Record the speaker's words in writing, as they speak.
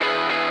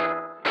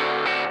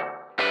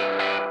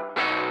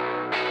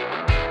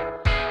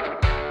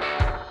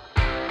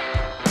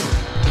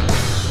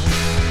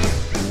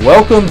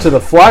Welcome to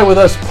the Fly With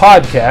Us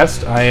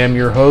podcast. I am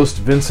your host,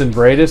 Vincent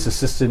Briedis,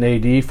 Assistant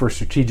AD for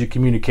Strategic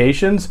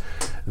Communications.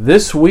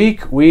 This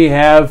week we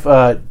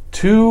have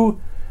two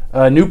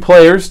new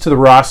players to the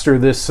roster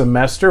this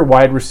semester,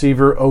 wide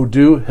receiver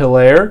Odieu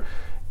Hiliare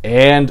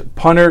and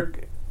punter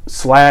 /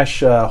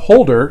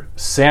 holder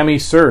Sami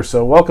Sir.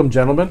 So welcome,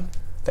 gentlemen.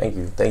 Thank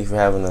you. Thank you for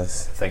having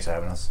us. Thanks for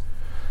having us.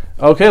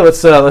 Okay,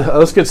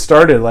 let's get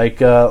started.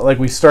 Like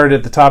we started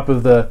at the top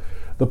of the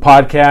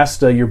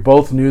podcast. You're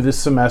both new this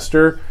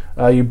semester.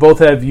 You both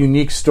have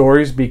unique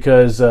stories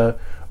because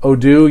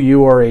Odieu,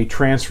 you are a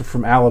transfer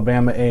from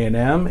Alabama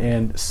A&M,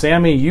 and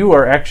Sami, you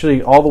are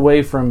actually all the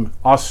way from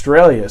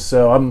Australia.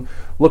 So I'm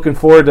looking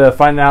forward to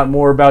finding out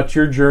more about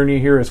your journey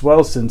here as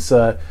well, since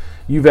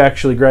you've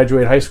actually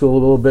graduated high school a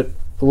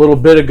little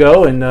bit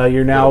ago, and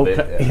you're now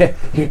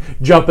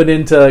jumping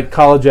into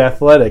college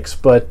athletics.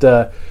 But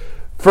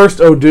first,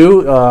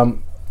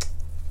 Odieu,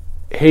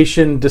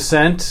 Haitian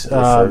descent.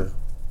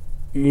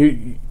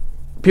 Yes,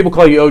 People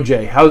call you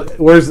OJ.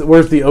 Where's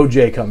the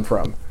OJ come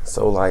from?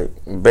 So,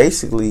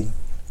 basically,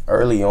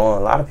 early on,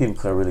 a lot of people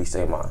couldn't really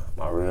say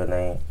my real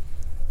name.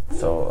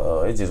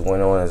 So, it just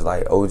went on as,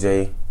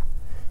 OJ.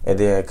 And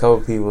then a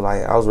couple people,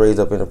 I was raised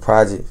up in the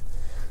project.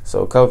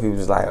 So, a couple people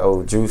was like,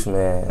 oh, Juice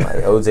Man.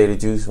 OJ the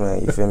Juice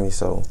Man, you feel me?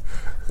 So,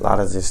 a lot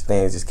of just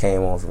things just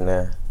came on from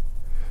there.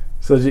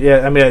 So,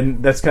 yeah, I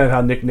mean, that's kind of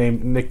how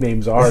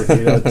nicknames are.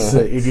 You know,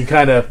 if you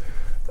kind of...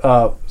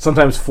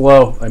 sometimes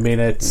flow. I mean,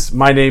 it's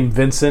my name,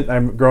 Vincent.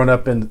 I'm growing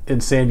up in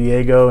San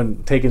Diego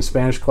and taking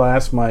Spanish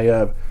class.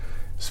 My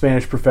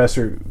Spanish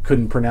professor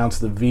couldn't pronounce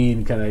the V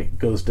and kind of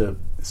goes to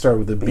start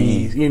with the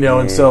B, you know.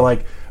 Yeah. And so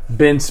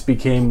Vince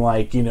became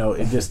it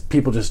just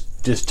people just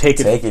take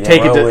it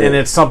and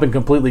it's something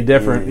completely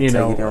different,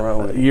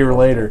 a year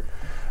later.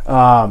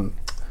 So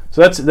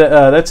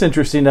that's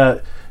interesting.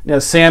 Now,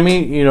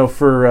 Sami,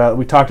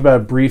 we talked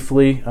about it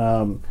briefly.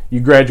 You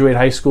graduated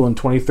high school in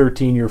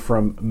 2013. You're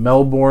from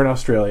Melbourne,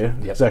 Australia.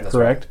 Yep, is that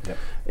correct? Right.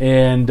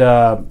 Yep.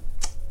 And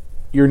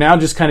you're now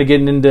just kind of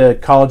getting into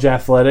college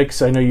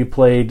athletics. I know you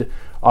played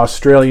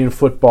Australian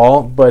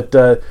football, but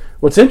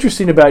what's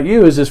interesting about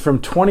you is from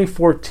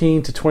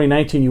 2014 to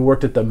 2019, you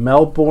worked at the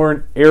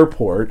Melbourne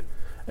Airport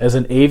as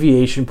an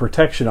aviation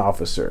protection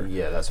officer.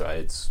 Yeah, that's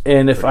right.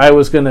 And if I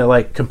was going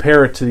to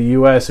compare it to the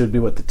U.S., it would be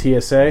what, the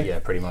TSA? Yeah,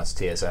 pretty much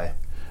TSA.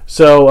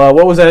 So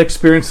what was that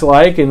experience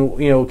like, and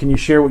can you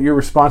share what your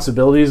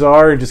responsibilities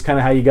are and just kind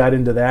of how you got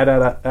into that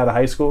out of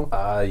high school?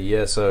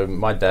 Yeah, so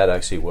my dad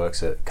actually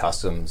works at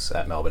customs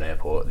at Melbourne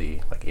Airport, the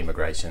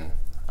immigration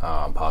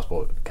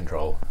passport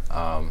control,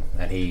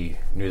 and he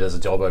knew there's a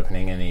job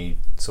opening and he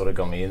sort of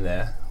got me in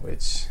there,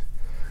 which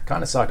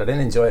kind of sucked. I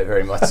didn't enjoy it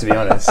very much, to be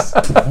honest.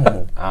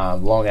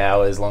 Long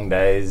hours, long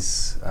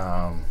days,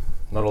 not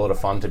a lot of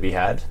fun to be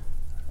had.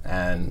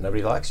 And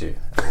nobody likes you.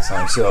 So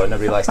I'm sure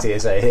nobody likes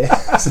TSA here.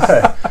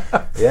 So,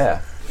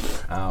 yeah.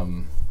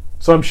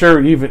 So I'm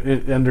sure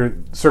even under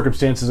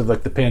circumstances of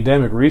the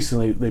pandemic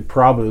recently, they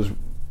probably was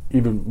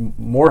even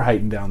more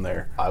heightened down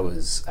there. I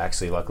was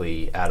actually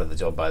luckily out of the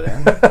job by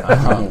then.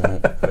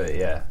 But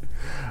yeah.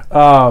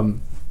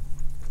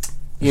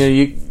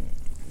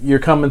 You're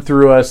coming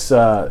through us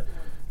to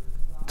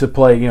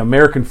play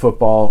American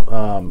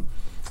football.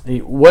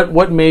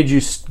 What made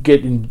you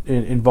get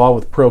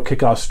involved with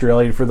Prokick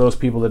Australia? For those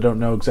people that don't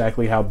know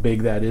exactly how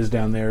big that is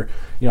down there,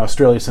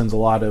 Australia sends a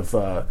lot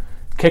of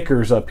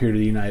kickers up here to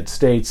the United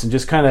States, and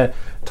just kind of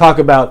talk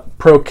about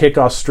Prokick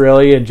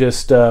Australia and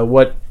just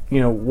what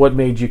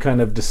made you kind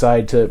of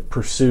decide to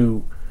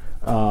pursue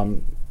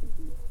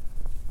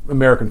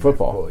American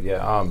football. Cool,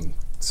 yeah.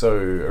 So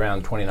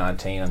around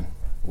 2019,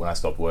 when I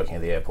stopped working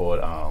at the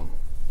airport, I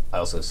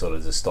also sort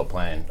of just stopped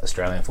playing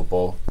Australian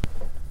football.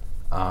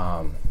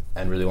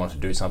 And really wanted to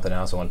do something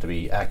else. I wanted to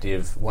be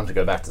active, wanted to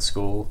go back to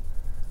school.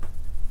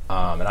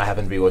 And I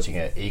happened to be watching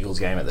an Eagles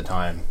game at the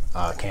time.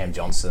 Cam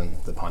Johnson,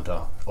 the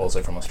punter,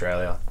 also from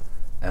Australia.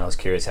 And I was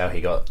curious how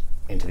he got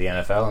into the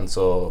NFL and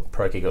saw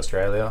Prokick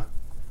Australia.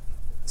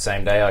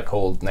 Same day I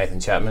called Nathan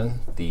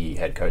Chapman, the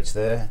head coach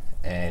there,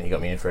 and he got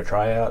me in for a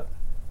tryout.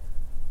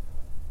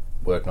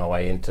 Worked my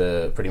way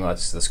into pretty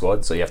much the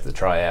squad. So you have to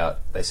try out.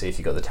 They see if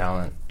you got the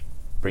talent,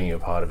 bring you a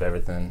part of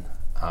everything.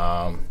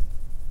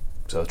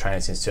 So I was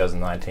training since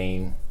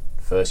 2019.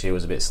 First year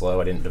was a bit slow.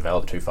 I didn't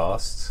develop too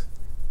fast.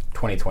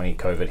 2020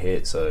 COVID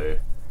hit, so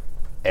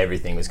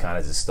everything was kind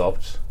of just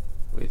stopped,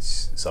 which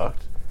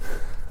sucked.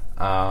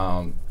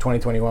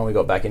 2021 we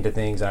got back into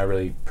things, and I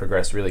really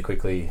progressed really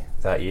quickly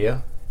that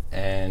year.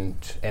 And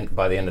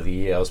by the end of the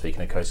year, I was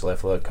speaking to Coach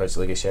Leffler, Coach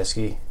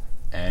Ligashevsky,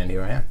 and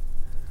here I am.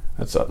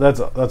 That's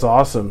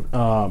awesome.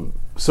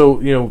 So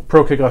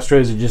Prokick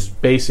Australia is just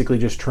basically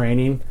just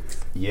training.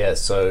 Yeah.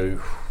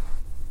 So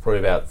probably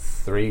about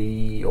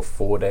 3 or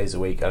 4 days a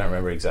week. I don't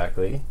remember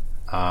exactly.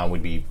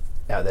 We'd be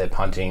out there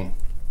punting.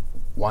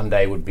 One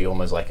day would be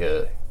almost like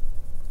an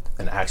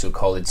actual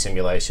college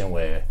simulation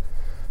where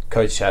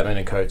Coach Chapman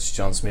and Coach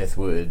John Smith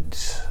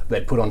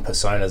they'd put on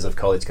personas of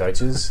college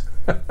coaches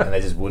and they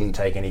just wouldn't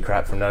take any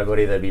crap from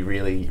nobody. They'd be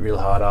real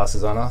hard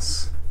asses on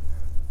us.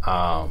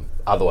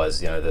 otherwise,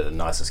 they're the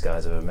nicest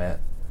guys I've ever met.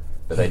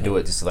 But they do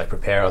it just to like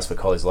prepare us for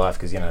college life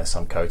because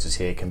some coaches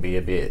here can be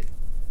a bit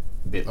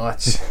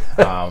much.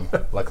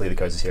 Luckily, the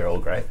coaches here are all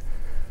great.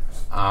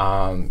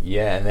 And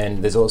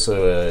then there's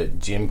also a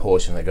gym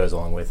portion that goes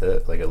along with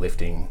it, like a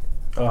lifting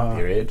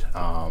period.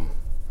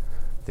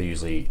 They're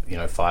usually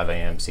 5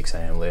 a.m., 6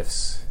 a.m.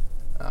 lifts.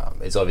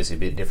 It's obviously a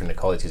bit different to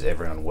college because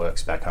everyone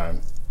works back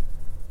home.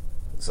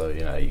 So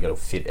you got to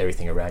fit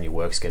everything around your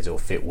work schedule,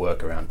 fit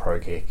work around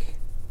Prokick.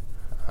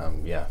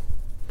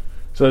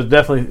 So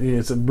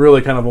it's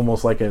really kind of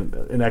almost like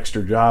an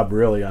extra job,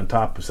 really, on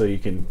top, so you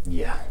can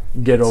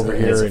get over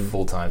here. It's a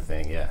full-time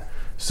thing, yeah.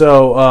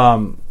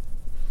 So,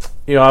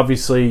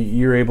 obviously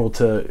you're able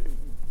to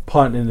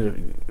punt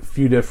in a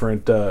few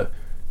different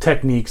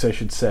techniques, I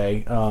should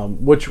say.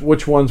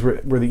 Which ones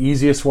were the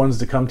easiest ones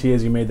to come to you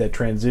as you made that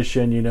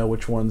transition?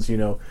 Which ones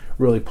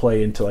really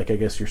play into, like, I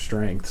guess, your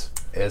strengths?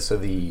 Yeah, so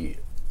the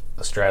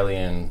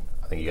Australian,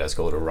 I think you guys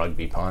call it a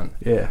rugby punt.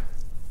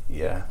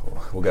 Yeah,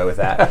 we'll go with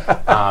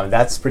that.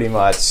 That's pretty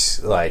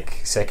much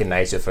like second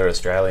nature for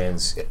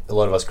Australians. A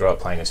lot of us grew up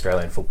playing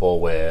Australian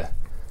football where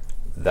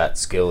that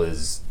skill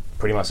is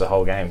pretty much the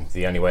whole game.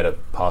 The only way to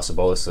pass the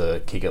ball is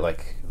to kick it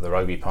like the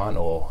rugby punt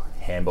or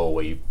handball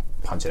where you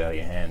punch it out of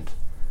your hand.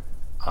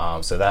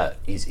 So that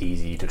is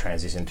easy to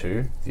transition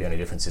to. The only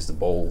difference is the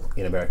ball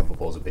in American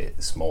football is a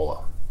bit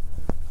smaller.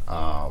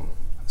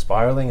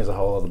 Spiraling is a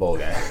whole other ball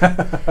game.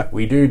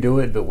 We do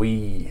it, but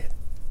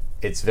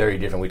it's very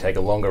different. We take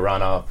a longer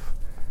run up.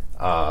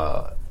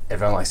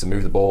 Everyone likes to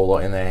move the ball a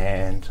lot in their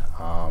hand.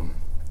 And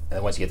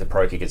then once you get to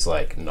pro kick, it's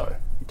like, no.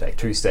 You take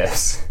 2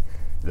 steps.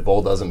 The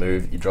ball doesn't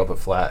move. You drop it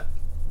flat.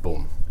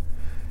 Boom.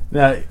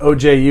 Now,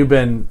 OJ, you've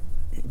been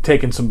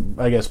taking some,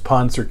 I guess,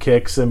 punts or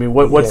kicks. I mean,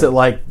 what's it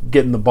like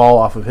getting the ball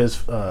off of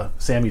his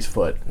Sammy's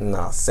foot?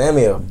 Nah,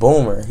 Sammy a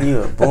boomer. He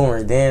a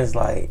boomer. Dan's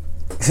like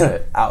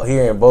out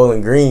here in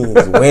Bowling Green,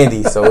 it's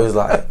windy, so it's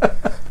like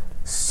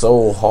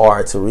so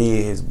hard to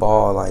read his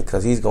ball, like,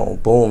 cause he's gonna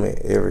boom it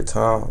every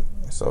time.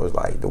 So it's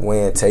like the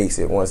wind takes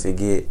it once it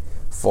get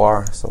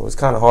far, so it's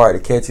kind of hard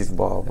to catch his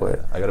ball.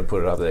 But I got to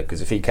put it up there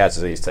because if he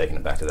catches it, he's taking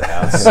it back to the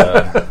house.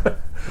 So.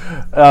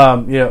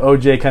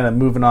 OJ, kind of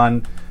moving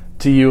on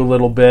to you a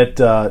little bit.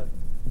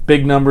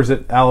 Big numbers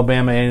at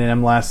Alabama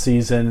A&M last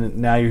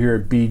season. Now you're here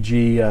at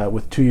BG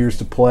with 2 years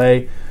to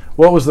play.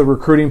 What was the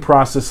recruiting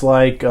process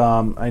like?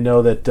 I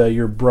know that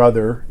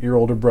your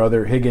older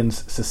brother,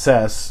 Higgins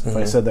Success, if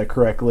I said that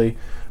correctly,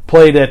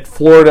 played at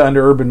Florida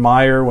under Urban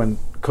Meyer when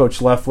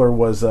Coach Leffler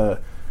was the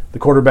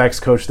quarterback's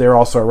coach there.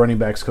 Also, our running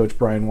backs coach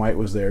Brian White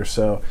was there.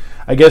 So,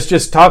 I guess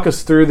just talk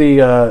us through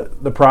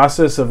the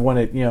process of when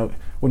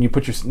you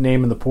put your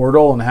name in the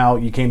portal and how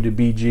you came to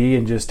BG,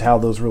 and just how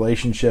those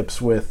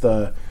relationships with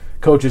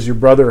coaches your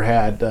brother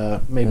had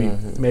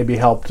maybe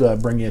helped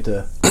bring you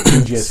to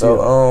BGSU.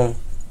 So,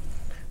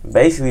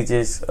 basically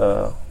just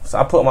so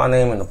I put my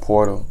name in the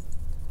portal.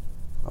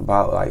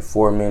 About like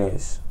 4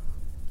 minutes,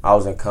 I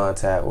was in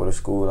contact with a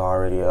school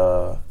already.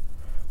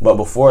 But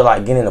before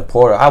like getting in the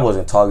portal, I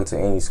wasn't talking to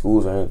any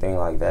schools or anything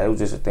like that. It was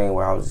just a thing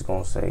where I was just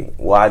gonna say,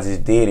 I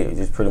just did it.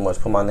 Just pretty much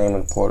put my name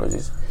in the portal,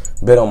 just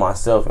bet on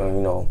myself,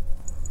 and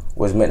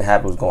what's meant to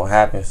happen was gonna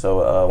happen.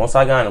 So once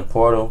I got in the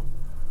portal,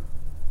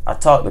 I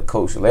talked to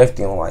Coach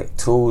Lefty on like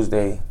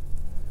Tuesday.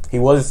 He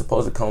wasn't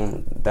supposed to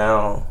come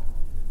down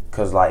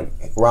because like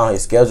around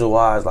his schedule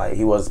wise, like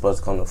he wasn't supposed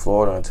to come to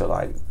Florida until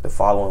like the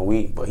following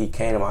week. But he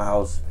came to my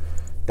house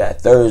that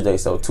Thursday,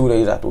 so 2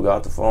 days after we got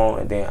off the phone,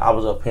 and then I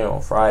was up here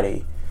on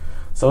Friday.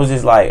 So it was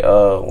just like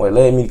what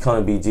led me to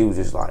come to BG was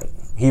just like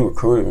he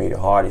recruited me the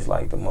hardest,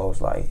 like the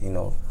most, like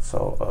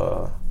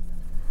So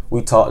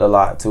we talked a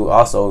lot too.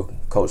 Also,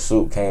 Coach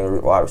Soup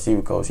came, wide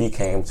receiver coach. He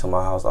came to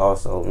my house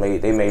also.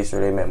 They made sure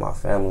they met my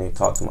family,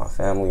 talked to my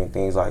family and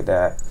things like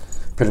that.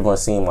 Pretty much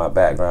seeing my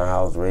background,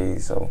 how I was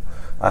raised. So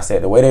I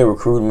said the way they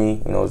recruited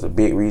me, is a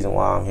big reason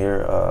why I'm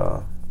here.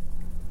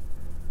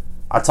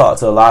 I talked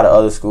to a lot of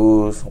other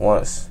schools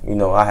once,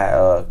 I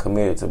had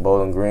committed to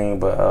Bowling Green,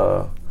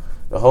 but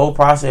the whole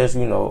process,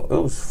 it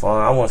was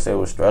fun. I wouldn't say it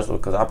was stressful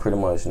because I pretty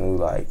much knew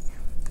like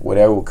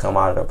whatever would come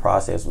out of the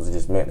process was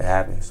just meant to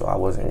happen. So I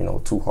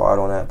wasn't, too hard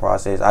on that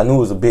process. I knew it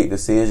was a big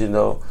decision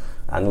though.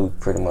 I knew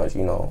pretty much,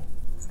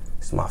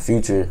 it's my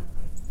future.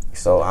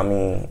 So,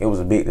 it was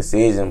a big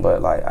decision,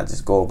 but like I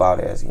just go about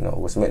it as,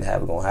 what's meant to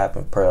happen gonna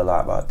happen, pray a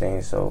lot about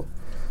things. So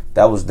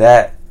that was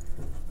that.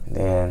 And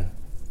then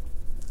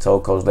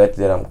told Coach Lefty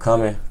that I'm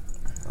coming.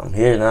 I'm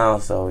here now,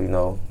 so,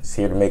 it's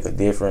here to make a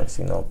difference,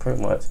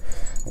 pretty much.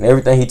 And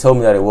everything he told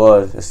me that it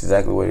was, that's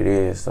exactly what it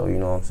is. So, you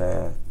know what I'm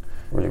saying?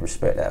 Really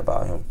respect that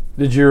about him.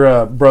 Did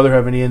your brother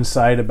have any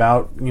insight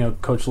about,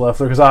 Coach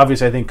Leffler? Because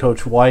obviously I think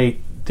Coach White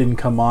didn't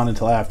come on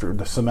until after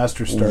the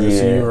semester started,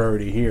 so you were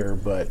already here.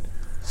 But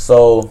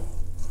so,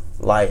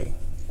 like,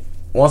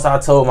 once I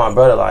told my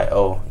brother, like,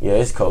 oh, yeah,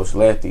 it's Coach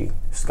Lefty,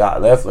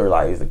 Scott Leffler,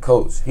 like, is the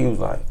coach. He was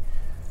like,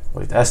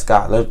 wait, that's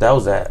Scott Leffler. That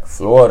was at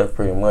Florida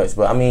pretty much.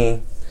 But,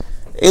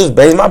 it was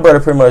basically, my brother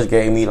pretty much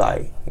gave me,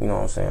 like, you know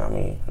what I'm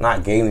saying?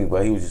 Not gave me,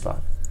 but he was just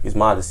like, it's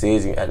my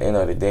decision at the end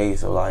of the day.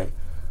 So, like,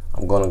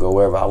 I'm going to go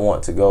wherever I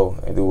want to go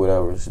and do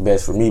whatever is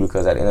best for me,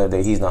 because at the end of the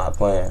day, he's not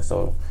playing.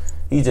 So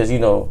he just,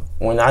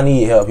 when I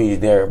need help, he's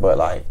there. But,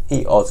 like,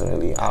 I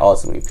ultimately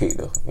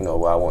picked,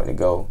 where I wanted to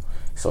go.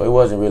 So it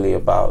wasn't really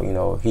about,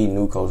 he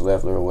knew Coach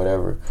Leffler or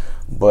whatever.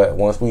 But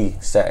once we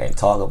sat and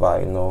talked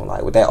about it,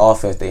 like with that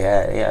offense they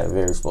had a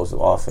very explosive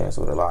offense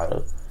with a lot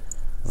of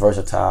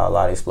versatile, a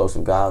lot of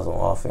explosive guys on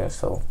offense.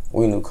 So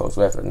we knew Coach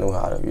Leffler knew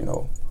how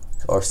to,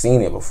 or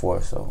seen it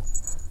before. So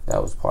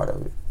that was part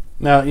of it.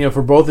 Now,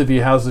 for both of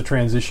you, how's the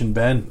transition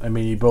been? I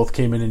mean, you both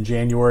came in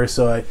January,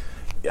 so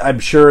I'm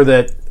sure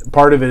that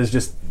part of it is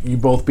just you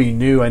both being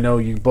new. I know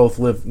you both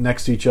live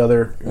next to each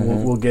other.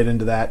 Mm-hmm. We'll get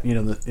into that,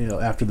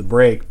 after the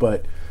break.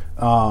 But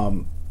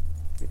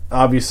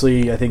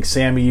obviously, I think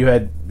Sammy, you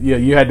had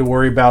to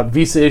worry about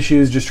visa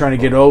issues, just trying to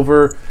get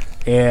over,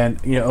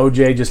 and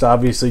OJ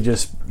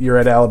just you're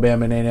at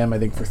Alabama and A&M, I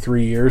think, for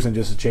 3 years, and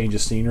just a change of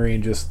scenery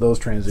and just those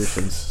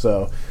transitions.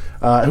 So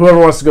whoever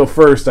wants to go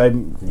first,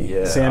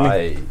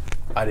 Sammy.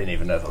 I didn't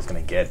even know if I was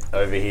going to get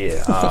over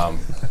here.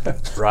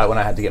 Right when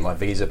I had to get my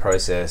visa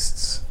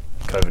processed,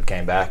 COVID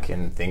came back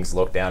and things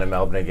locked down in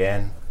Melbourne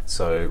again.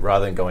 So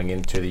rather than going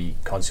into the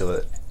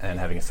consulate and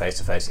having a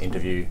face-to-face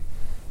interview,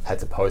 had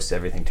to post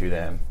everything to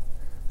them.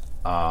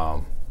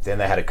 Then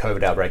they had a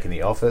COVID outbreak in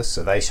the office,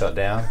 so they shut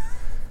down.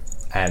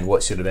 And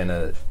what should have been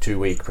a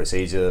 2-week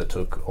procedure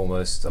took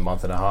almost a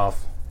month and a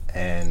half.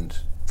 And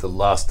the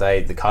last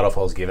day, the cutoff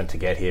I was given to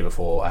get here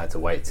before I had to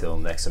wait till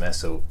next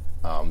semester.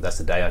 That's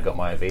the day I got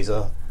my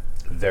visa.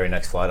 The very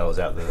next flight, I was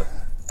out of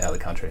the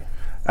country.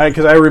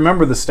 Because I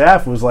remember the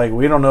staff was like,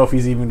 we don't know if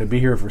he's even going to be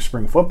here for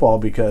spring football,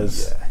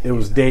 because it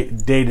was day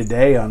to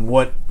day on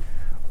what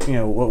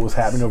was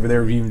happening over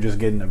there, even just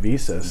getting a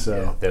visa.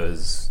 So there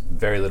was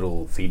very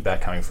little feedback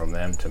coming from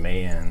them to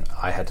me, and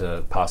I had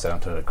to pass that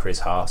on to Chris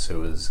Haas, who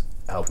was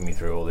helping me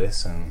through all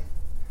this, and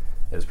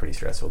it was pretty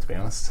stressful, to be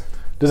honest.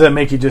 Does that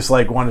make you just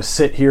like want to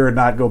sit here and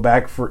not go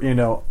back for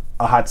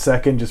a hot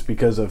second, just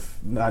because of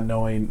not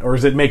knowing, or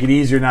does it make it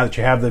easier now that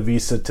you have the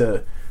visa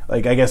to,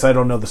 like, I guess I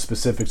don't know the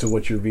specifics of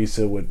what your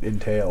visa would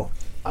entail.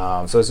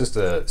 So it's just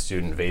a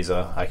student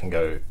visa. I can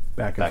go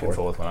back and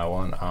forth when I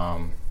want.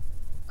 I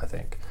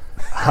think.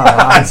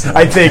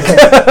 I think.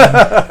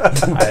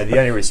 The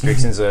only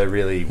restrictions are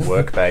really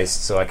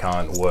work-based, so I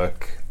can't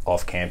work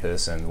off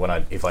campus, and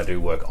if I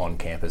do work on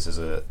campus, there's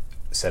a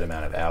set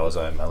amount of hours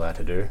I'm allowed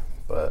to do.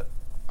 But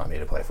I'm here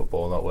to play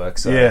football, not work.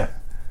 So yeah.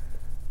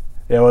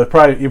 Well,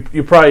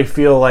 you probably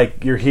feel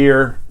like you're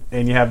here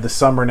and you have the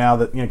summer now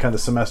that kind of the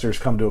semester's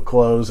come to a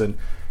close, and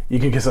you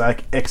can just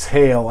like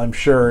exhale, I'm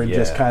sure, and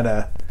just kind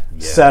of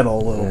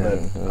settle a little bit.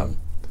 I'm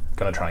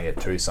gonna try and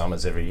get 2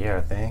 summers every year,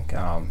 I think.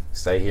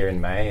 Stay here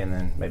in May and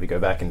then maybe go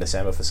back in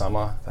December for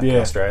summer back in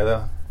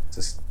Australia.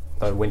 Just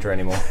no winter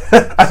anymore.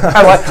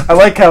 I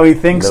like how he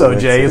thinks,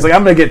 OJ. He's like,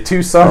 I'm gonna get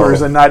 2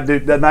 summers and not do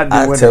winter.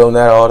 I tell him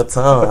that all the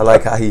time. I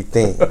like how he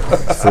thinks.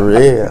 For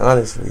real,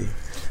 honestly.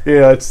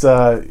 Yeah, it's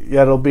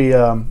it'll be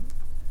I'm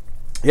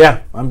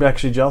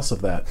actually jealous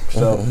of that.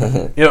 So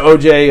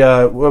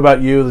OJ, what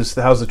about you?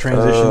 How's the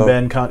transition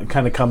been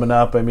kind of coming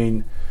up? I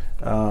mean,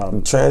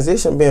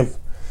 transition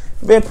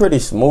been pretty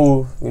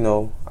smooth.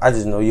 I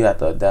just know you have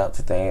to adapt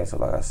to things. So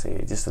like I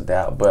said, just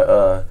adapt.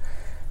 But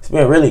it's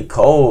been really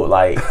cold.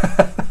 Like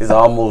it's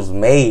almost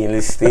May and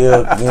it's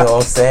still, what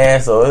I'm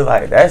saying. So it's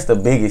like that's the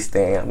biggest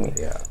thing. I mean,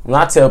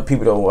 when I tell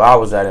people though, where I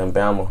was at in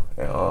Bama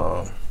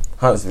and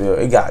Huntsville,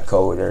 it got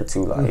cold there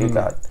too.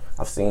 Like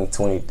I've seen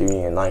 23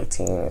 and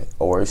 19,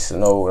 or it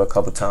snowed a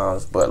couple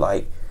times, but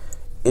like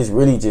it's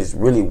really just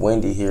really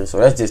windy here. So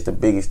that's just the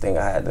biggest thing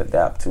I had to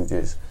adapt to,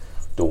 just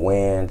the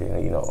wind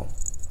and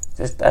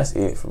just that's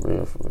it for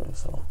real.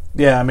 So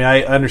yeah, I mean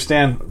I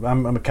understand.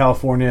 I'm a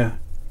California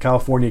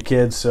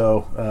kid,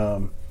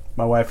 so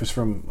my wife is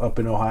from up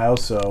in Ohio,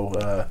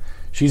 so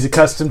she's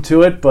accustomed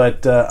to it.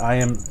 But I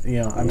am,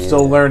 I'm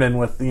still learning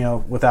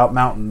without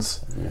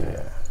mountains.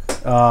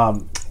 Yeah.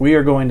 We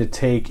are going to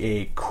take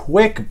a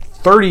quick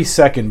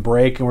 30-second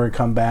break, and we're going to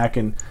come back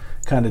and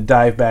kind of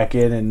dive back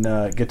in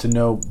and get to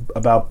know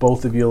about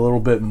both of you a little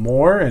bit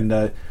more.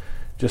 And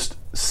just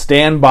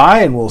stand by,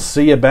 and we'll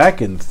see you back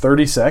in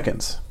 30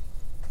 seconds.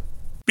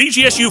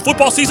 BGSU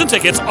football season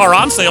tickets are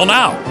on sale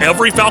now.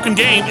 Every Falcon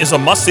game is a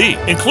must-see,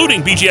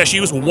 including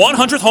BGSU's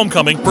 100th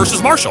homecoming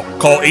versus Marshall.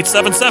 Call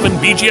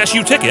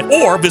 877-BGSU-TICKET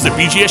or visit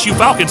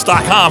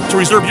BGSUFalcons.com to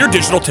reserve your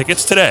digital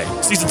tickets today.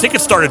 Season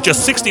tickets start at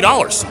just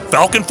 $60.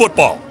 Falcon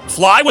football.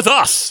 Fly with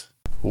us.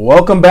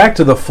 Welcome back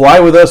to the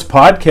Fly With Us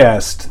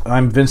podcast.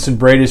 I'm Vincent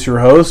Briedis, your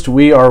host.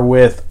 We are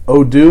with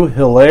Odieu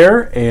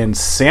Hiliare and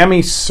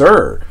Sami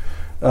Sir.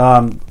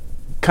 Kind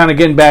of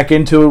getting back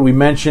into it, we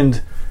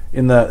mentioned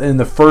in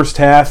the first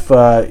half,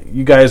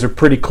 you guys are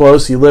pretty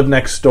close. You live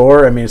next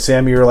door. I mean,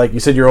 Sammy, you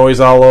said you're always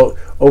all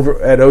over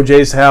at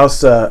OJ's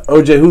house.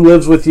 OJ, who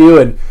lives with you,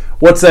 and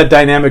what's that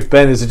dynamic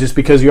been? Is it just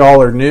because you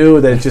all are new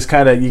that it's just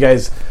kind of you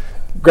guys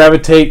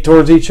gravitate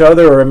towards each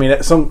other? Or I mean,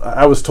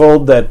 I was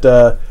told that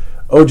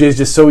OJ is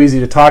just so easy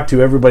to talk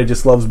to. Everybody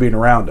just loves being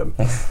around him.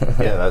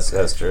 Yeah, that's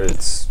true.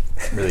 It's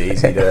really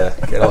easy to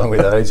get along with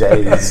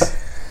OJ. He's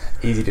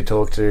easy to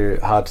talk to,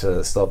 hard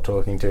to stop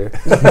talking to.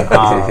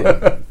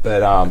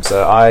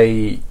 So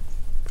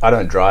I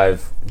don't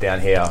drive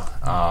down here,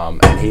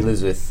 and he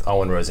lives with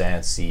Owen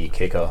Rosance, the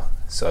kicker.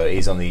 So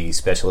he's on the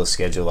specialist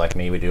schedule like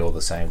me. We do all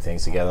the same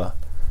things together.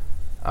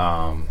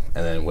 And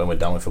then when we're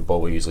done with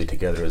football, we're usually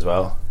together as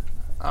well.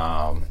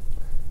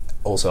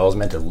 Also, I was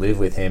meant to live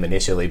with him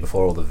initially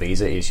before all the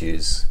visa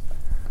issues.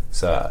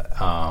 So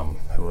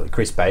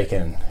Chris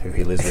Bacon, who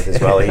he lives with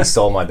as well, he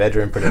stole my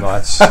bedroom pretty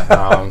much.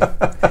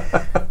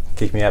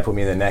 Kicked me out, put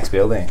me in the next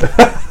building.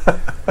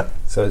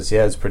 So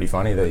it's pretty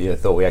funny that you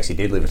thought we actually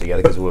did live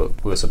together because we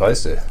were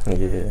supposed to.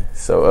 Yeah.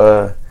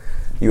 So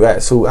you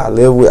asked who I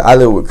live with. I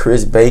live with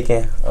Chris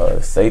Bacon,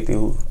 safety.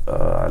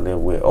 I live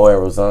with Owen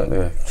Rosant,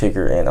 the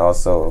kicker, and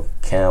also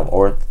Cam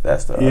Orth.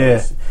 That's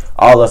the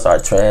all us are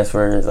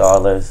transfers.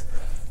 All us.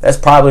 That's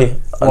probably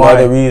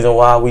another reason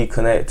why we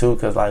connect too,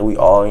 because like we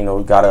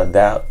all gotta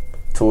adapt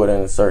to it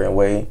in a certain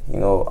way.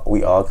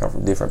 We all come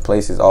from different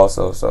places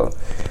also, so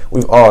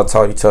we've all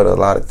taught each other a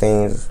lot of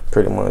things.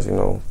 Pretty much,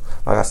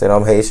 like I said,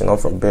 I'm Haitian. I'm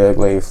from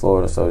Belgrade,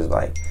 Florida, so it's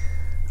like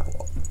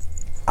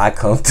I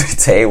come to the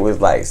table with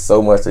like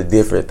so much of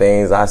different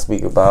things I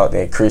speak about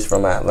than Chris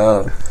from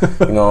Atlanta.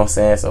 You know what I'm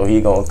saying? So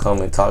he gonna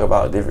come and talk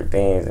about different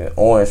things. And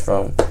Orange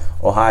from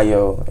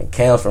Ohio and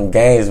Cam's from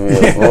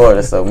Gainesville,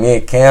 Florida. So me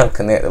and Cam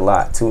connect a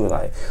lot too.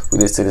 Like we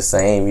listen to the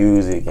same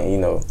music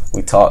and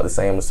we talk the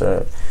same.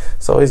 So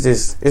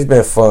it's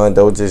been fun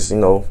though. Just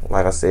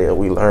like I said,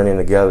 we learning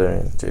together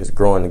and just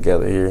growing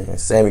together here. And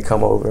Sammy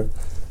come over,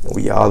 and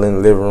we all in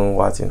the living room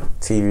watching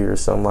TV or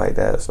something like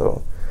that.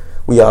 So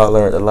we all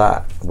learned a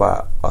lot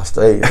about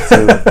Australia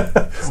too.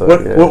 So,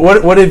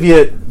 what have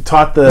you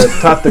taught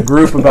the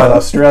group about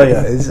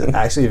Australia? It's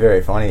actually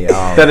very funny.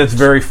 That it's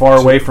very far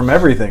away from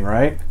everything,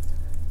 right?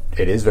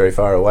 It is very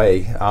far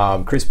away.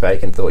 Chris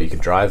Bacon thought you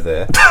could drive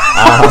there.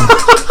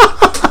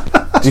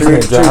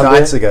 Two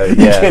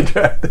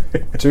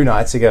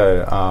nights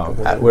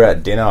ago, we're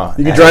at dinner.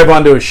 You can drive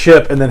onto a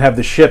ship and then have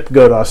the ship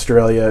go to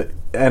Australia,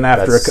 and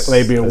after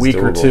maybe a week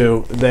or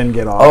two, then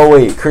get off. Oh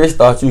wait, Chris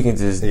thought you can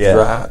just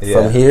drive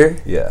from here?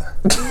 Yeah.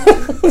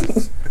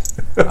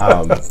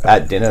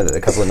 At dinner a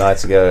couple of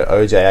nights ago,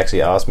 OJ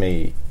actually asked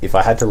me if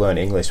I had to learn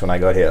English when I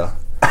got here.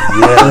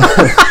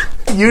 Yeah.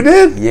 You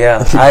did?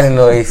 Yeah, I didn't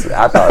know. I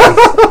thought.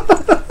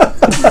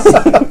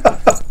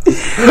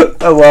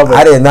 I love it.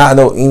 I did not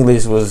know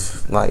English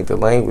was like the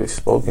language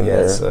spoken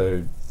there.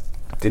 So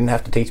didn't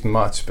have to teach me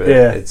much, but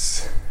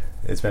it's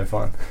been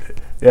fun.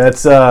 Yeah,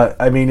 it's.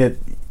 I mean,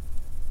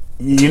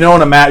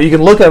 on a map, you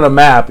can look at a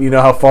map. You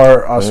know how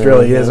far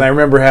Australia is. And I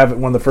remember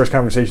having one of the first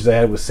conversations I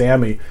had with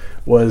Sammy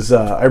was.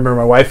 I remember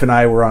my wife and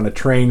I were on a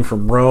train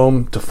from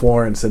Rome to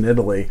Florence in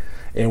Italy,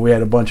 and we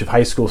had a bunch of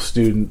high school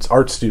students,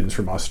 art students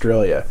from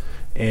Australia.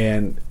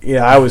 And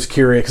I was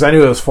curious because I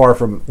knew it was far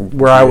from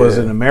where I was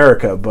in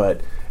America,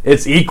 but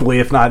it's equally,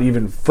 if not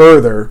even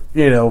further,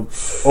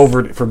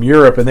 over from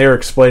Europe. And they were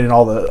explaining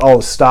all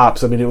the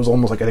stops. I mean, it was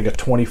almost like I think a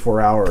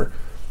 24-hour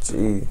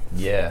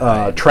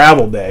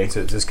travel day.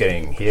 So just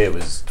getting here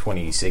was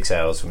 26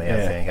 hours for me. I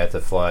think I had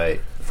to fly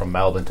from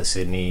Melbourne to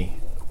Sydney,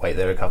 wait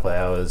there a couple of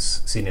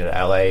hours. Sydney to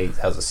LA,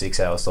 that was a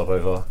 6-hour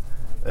stopover,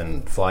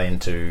 and fly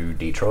into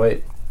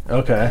Detroit.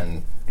 Okay,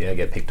 and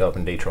get picked up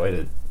in Detroit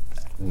at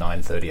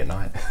 9:30 at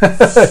night.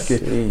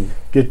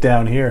 Get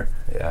down here.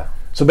 Yeah.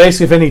 So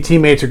basically, if any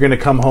teammates are going to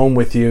come home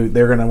with you,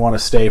 they're going to want to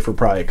stay for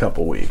probably a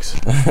couple weeks.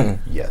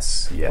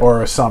 Yes. Yeah.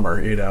 Or a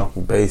summer,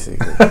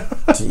 Basically.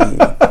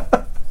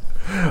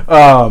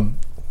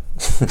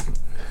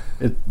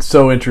 It's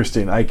so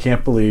interesting. I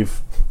can't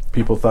believe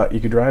people thought you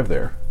could drive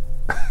there.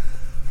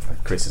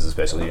 Chris is a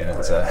special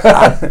unit. So.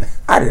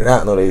 I did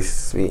not know they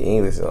speak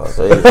English in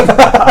Australia.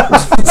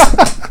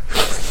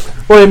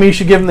 Well, I mean, you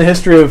should give them the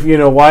history of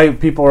why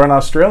people are in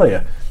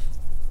Australia.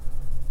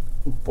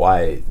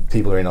 Why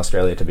people are in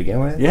Australia to begin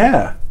with?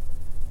 Yeah.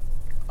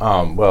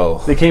 Well,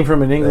 they came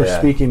from an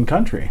English-speaking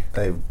country.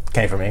 They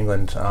came from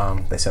England.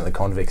 They sent the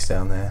convicts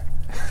down there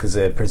because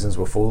their prisons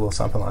were full or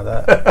something like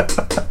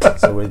that.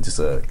 So we're just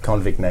a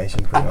convict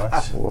nation, pretty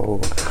much. Whoa.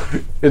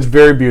 It's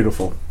very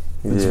beautiful.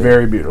 It's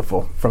very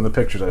beautiful from the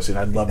pictures I've seen.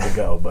 I'd love to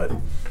go, but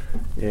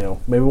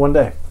maybe one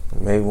day.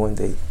 Maybe one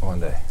day.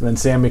 One day. And then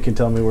Sammy can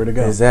tell me where to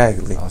go.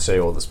 Exactly. I'll show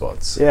you all the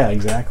spots. Yeah,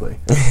 exactly.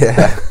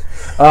 Yeah.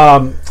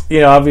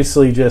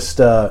 Obviously just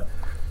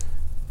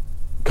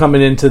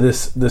coming into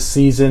this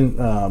season,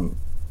 I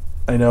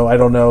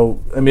don't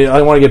know. I mean,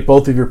 I want to get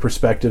both of your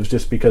perspectives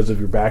just because of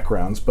your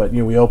backgrounds, but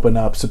we open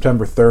up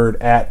September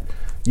 3rd at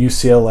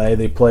UCLA.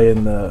 They play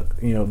in the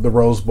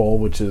Rose Bowl,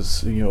 which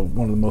is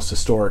one of the most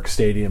historic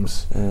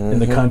stadiums in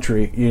the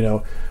country.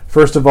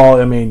 First of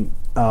all, I mean,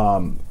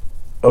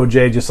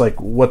 OJ, just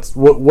like what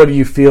do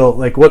you feel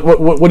like?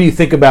 What do you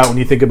think about when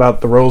you think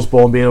about the Rose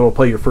Bowl and being able to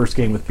play your first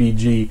game with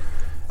BG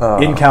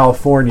in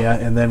California?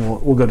 And then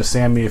we'll go to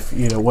Sammy if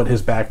what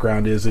his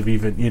background is of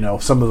even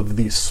some of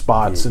these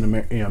spots in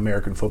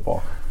American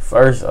football.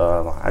 First,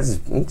 I'm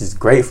just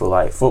grateful.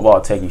 Like football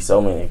take you so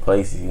many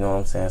places. You know what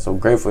I'm saying? So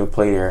grateful to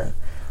play there.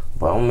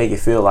 but I'm gonna make it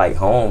feel like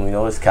home. You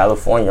know, it's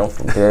California. I'm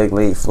from Berg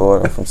Lake,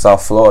 Florida. I'm from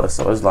South Florida,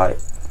 so it's like,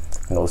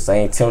 you know,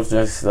 same temperature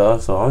and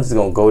stuff. So I'm just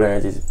gonna go there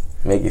and just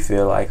make it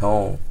feel like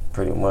home,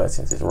 pretty much,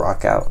 and just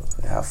rock out,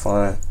 have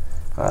fun.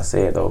 Like I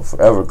said though,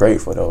 forever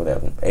grateful though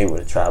that I'm able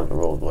to travel the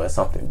Rose Bowl. It's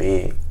something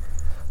big,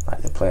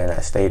 like to play in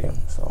that stadium.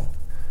 So.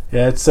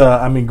 Yeah, it's.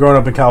 I mean, growing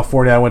up in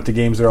California, I went to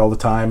games there all the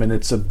time, and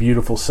it's a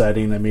beautiful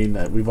setting. I mean,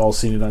 we've all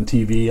seen it on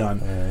TV on,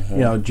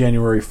 you know,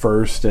 January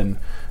 1st,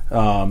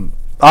 and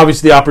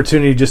obviously the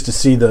opportunity just to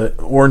see the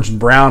orange and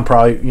brown,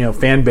 probably, you know,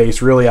 fan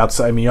base really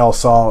outside. I mean, y'all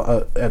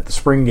saw at the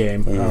spring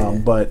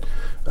game, but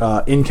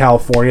in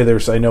California,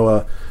 there's, I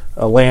know,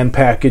 a land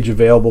package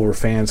available where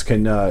fans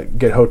can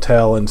get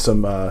hotel and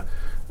some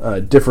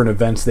different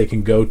events they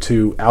can go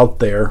to out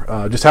there.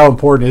 Just how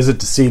important is it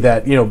to see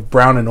that, you know,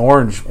 brown and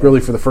orange really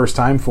for the first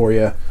time for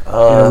you in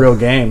a real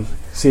game,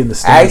 seeing the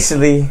stands?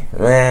 Actually,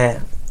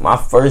 man, my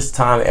first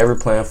time ever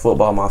playing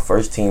football, my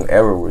first team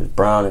ever was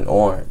brown and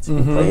orange.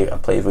 I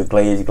played for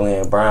Glades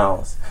Glen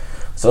Browns.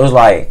 So it's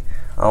like,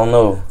 I don't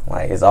know,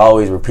 like it's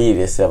always repeated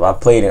itself. I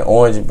played in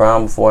orange and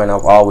brown before, and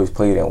I've always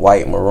played in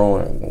white,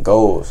 maroon, and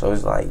gold. So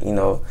it's like, you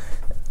know,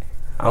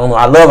 I don't know.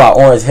 I love our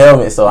orange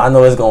helmet, so I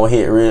know it's gonna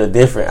hit real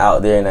different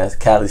out there in that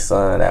Cali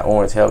sun. That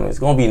orange helmet, it's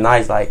gonna be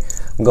nice. Like,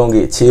 I'm gonna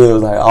get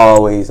chills. Like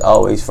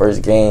always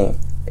first game.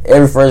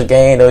 Every first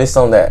game though, it's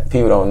something that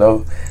people don't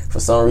know.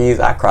 For some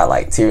reason, I cry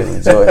like tears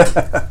of joy.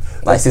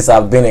 Like since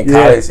I've been in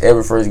college,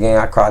 every first game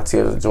I cry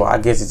tears of joy. I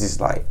guess it's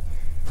just like,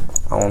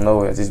 I don't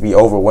know. It just be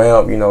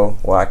overwhelmed, you know,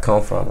 where I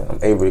come from, and I'm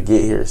able to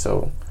get here.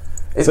 So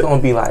it's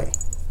gonna be like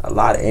a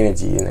lot of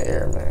energy in the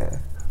air, man.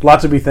 A lot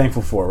to be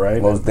thankful for,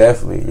 right? Most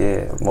definitely,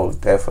 yeah.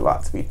 Most definitely a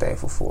lot to be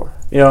thankful for.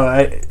 You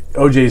know,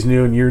 OJ's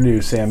new and you're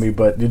new, Sammy,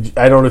 but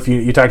I don't know if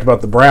you talked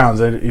about the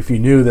Browns, if you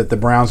knew that the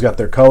Browns got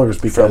their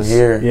colors because... From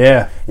here?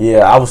 Yeah.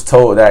 Yeah, I was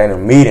told that in a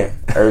meeting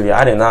earlier.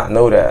 I did not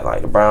know that.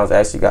 Like, the Browns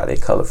actually got their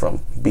color from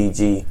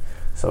BG.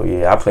 So,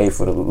 yeah, I played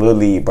for the Little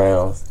League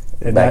Browns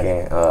back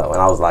in when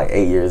I was like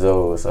 8 years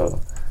old.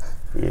 So,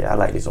 yeah, I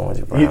like this orange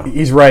and brown.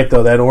 He's right,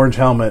 though. That orange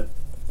helmet...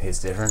 It's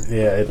different.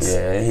 Yeah,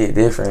 it hit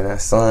different.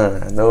 That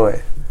sun, I know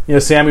it. You know,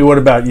 Sammy, what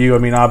about you? I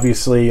mean,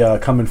 obviously,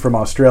 coming from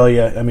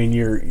Australia, I mean,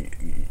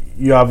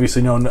 you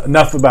obviously know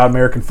enough about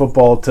American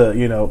football to,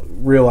 you know,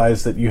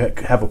 realize that you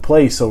have a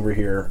place over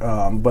here.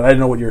 But I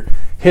didn't know what your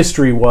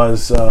history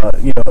was,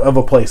 you know, of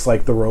a place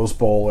like the Rose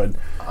Bowl and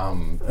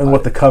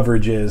what the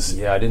coverage is.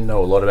 Yeah, I didn't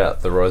know a lot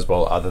about the Rose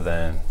Bowl other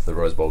than the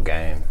Rose Bowl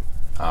game.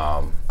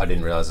 I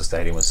didn't realize the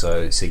stadium was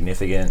so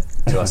significant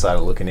until I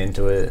started looking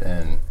into it,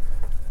 and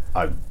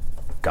I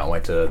can't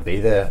wait to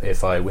be there.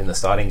 If I win the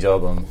starting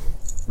job, I'm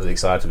really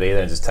excited to be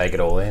there and just take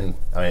it all in.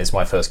 I mean, it's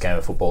my first game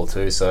of football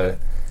too, so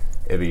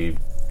it'll be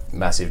a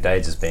massive day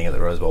just being at the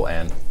Rose Bowl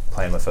and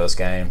playing my first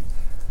game.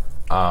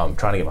 Trying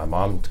to get my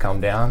mum to come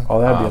down. Oh,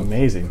 that'd be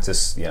amazing.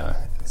 Just, you know,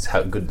 it's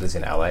how good it's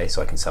in LA,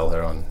 so I can sell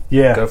her on.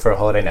 Go for a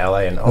holiday in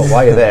LA, and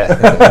while you're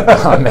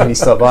there, maybe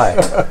stop by.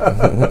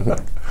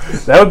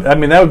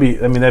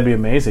 That'd be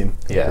amazing.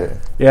 Yeah.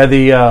 Yeah.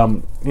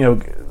 The you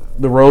know,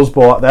 the Rose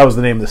Bowl, that was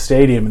the name of the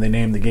stadium, and they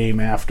named the game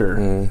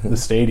after the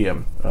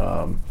stadium.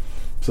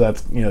 So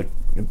that's, you know,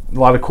 a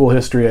lot of cool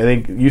history. I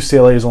think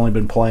UCLA has only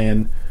been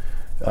playing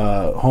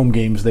home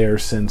games there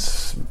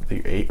since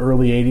the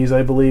early 80s,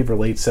 I believe, or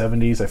late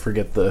 70s. I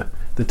forget the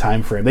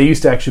time frame. They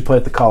used to actually play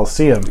at the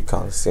Coliseum. The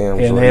Coliseum,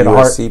 and so they had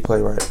USC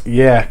play, right?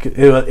 Yeah,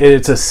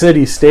 it's a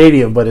city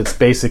stadium, but it's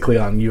basically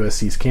on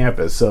USC's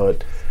campus. So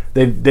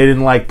they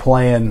didn't like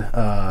playing.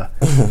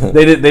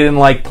 They didn't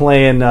like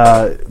playing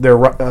their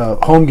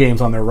home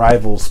games on their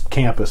rivals'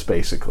 campus,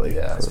 basically.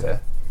 Yeah, that's fair.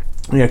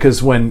 Yeah,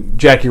 because when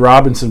Jackie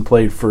Robinson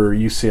played for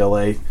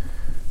UCLA,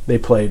 they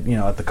played, you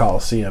know, at the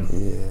Coliseum.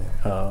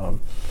 Yeah.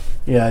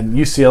 And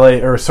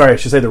UCLA, or sorry, I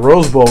should say the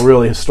Rose Bowl,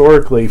 really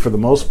historically, for the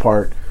most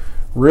part,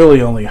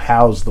 really only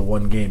housed the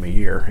one game a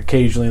year.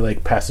 Occasionally,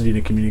 like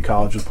Pasadena Community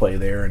College would play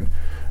there, and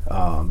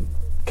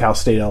Cal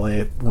State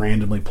LA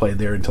randomly played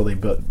there until they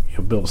built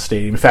a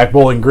stadium. In fact,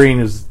 Bowling Green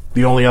is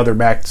the only other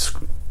MAC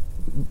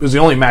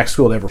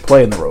school to ever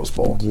play in the Rose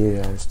Bowl.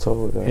 Yeah, I was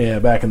told that. Yeah,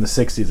 back in the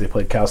 60s, they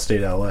played Cal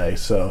State LA.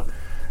 So,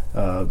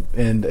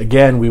 and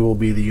again, we will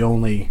be the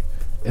only,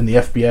 in the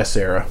FBS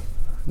era,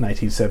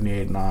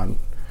 1978 and on.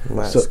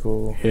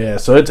 School. Yeah,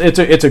 so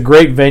it's a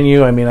great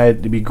venue. I mean,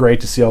 it'd be great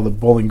to see all the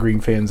Bowling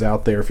Green fans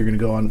out there if you're going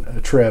to go on a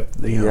trip.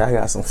 You know. Yeah, I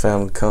got some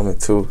family coming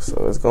too,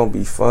 so it's going to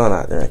be fun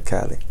out there in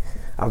Cali.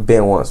 I've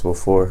been once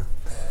before.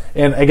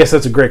 And I guess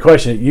that's a great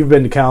question. You've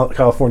been to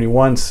California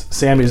once,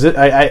 Sammy. Is it?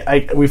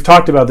 We've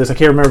talked about this. I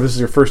can't remember if this is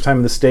your first time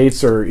in the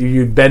States or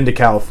you've been to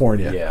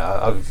California. Yeah,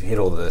 I've hit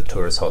all the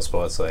tourist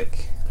hotspots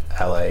like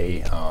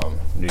LA,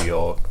 New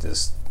York,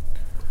 just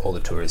all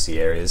the touristy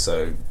areas.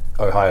 So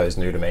Ohio's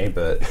new to me,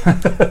 but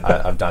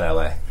I've done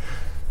LA.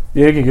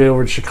 Yeah, you can go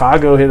over to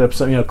Chicago, hit up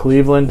some,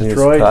 Cleveland,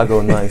 Detroit.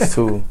 Chicago, nice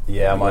too.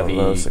 Yeah, I might be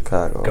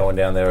going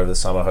down there over the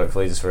summer,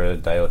 hopefully, just for a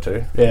day or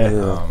two.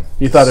 Yeah,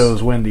 you thought it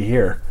was windy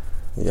here.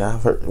 Yeah,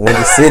 I've heard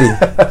Windy City.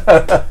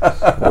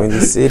 Windy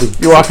City.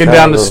 You're walking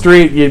down the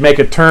street, you make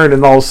a turn,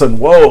 and all of a sudden,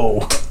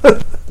 whoa.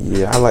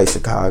 Yeah, I like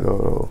Chicago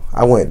though.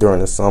 I went during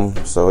the summer,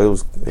 so it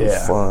was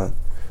fun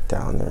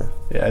down there.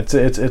 Yeah,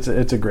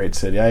 it's a great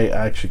city. I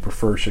actually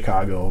prefer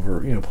Chicago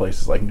over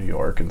places like New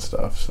York and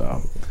stuff.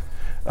 So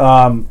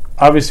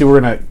obviously we're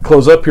gonna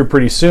close up here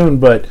pretty soon,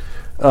 but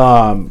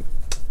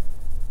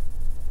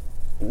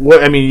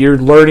you're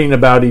learning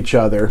about each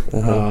other.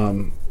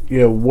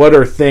 What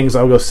are things?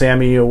 I'll go,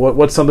 Sammy.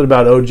 What's something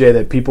about OJ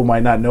that people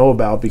might not know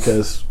about,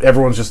 because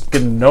everyone's just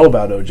getting to know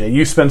about OJ?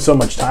 You spend so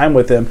much time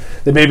with him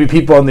that maybe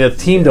people on the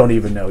team don't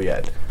even know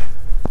yet.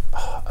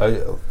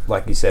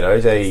 Like you said,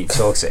 OJ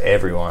talks to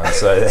everyone,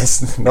 so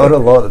there's not a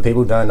lot that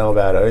people don't know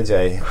about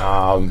OJ.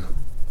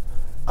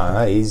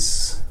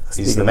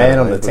 He's the man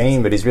on the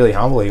team, but he's really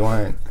humble. He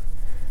won't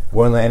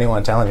let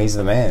anyone tell him he's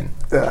the man.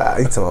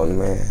 He's the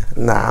man.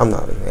 Nah, I'm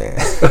not the man.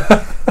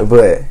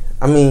 But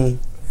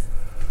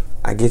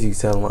I guess you can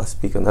tell him I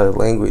speak another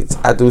language.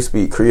 I do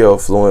speak Creole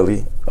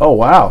fluently. Oh,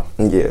 wow.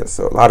 Yeah,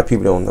 so a lot of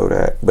people don't know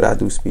that, but I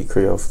do speak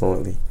Creole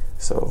fluently.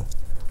 So,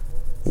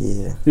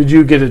 yeah. Did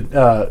you get it?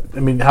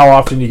 How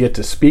often you get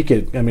to speak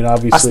it?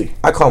 Obviously.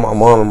 I call my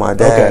mom and my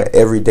dad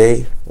every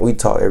day. We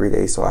talk every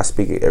day, so I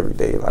speak it every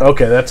day.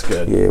 Okay, that's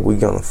good. Yeah, we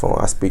get on the phone.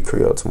 I speak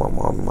Creole to my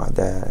mom and my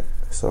dad.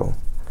 So.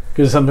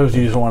 Because sometimes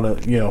you just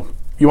want to,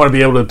 you want to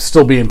be able to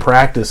still be in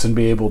practice and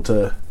be able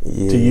to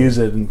use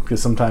it, and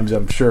because sometimes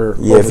I'm sure.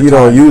 Yeah, if you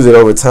don't use it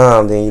over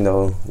time, then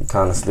you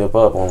kind of slip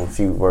up on a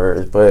few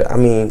words. But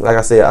like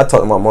I said, I talk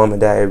to my mom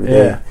and dad every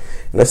day, and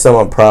that's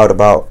something I'm proud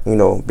about. Being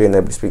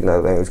able to speak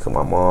another language, because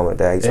my mom and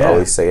dad used to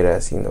always say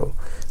that's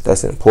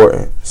that's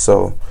important.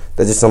 So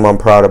that's just something I'm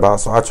proud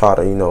about. So I try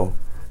to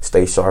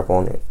stay sharp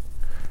on it.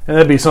 And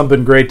that'd be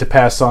something great to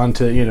pass on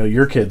to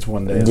your kids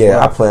one day. Yeah,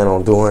 I plan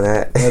on doing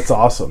that. That's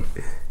awesome.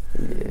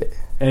 Yeah.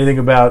 Anything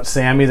about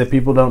Sammy that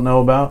people don't know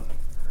about?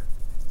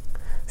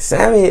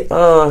 Sammy,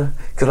 because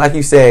like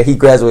you said, he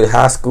graduated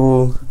high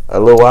school a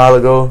little while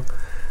ago.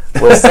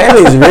 Well,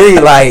 Sammy's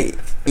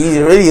he's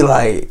really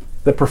like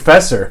the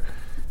professor.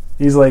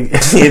 He's like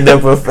the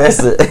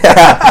professor.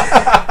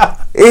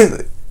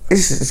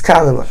 It's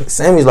kind of like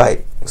Sammy's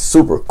like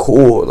super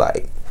cool.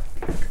 Like,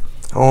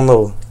 I don't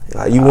know,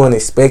 like you wouldn't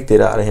expect it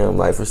out of him.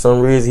 Like, for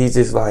some reason, he's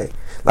just like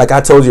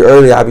I told you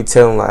earlier, I be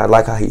telling I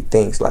like how he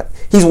thinks. Like,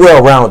 he's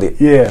well-rounded.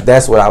 Yeah.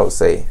 That's what I would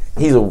say.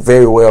 He's a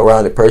very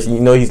well-rounded person.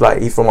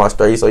 He's from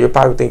Australia, so you'll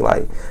probably think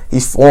like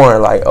he's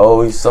foreign, like,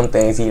 he's some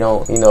things he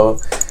don't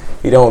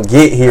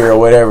get here or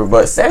whatever.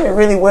 But Sammy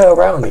really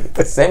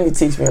well-rounded. Sammy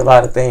teach me a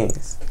lot of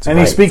things. And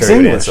he speaks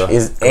English.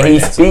 And he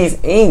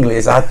speaks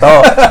English. I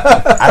thought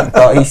I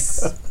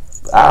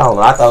don't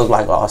know. I thought it was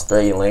like an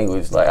Australian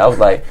language. Like, I was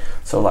like,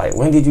 so like,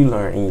 when did you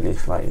learn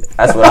English? Like,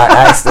 that's what I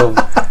asked him.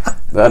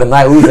 The other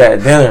night we was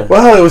at dinner.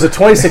 Well, it was a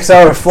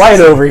 26-hour flight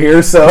over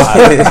here, so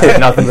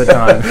nothing but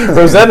time.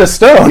 Rosetta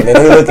Stone. And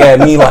they look at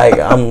me like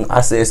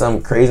I said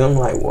something crazy. I'm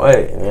like, what?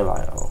 And they're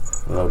like, oh,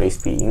 no, they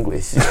speak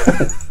English.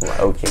 I'm like,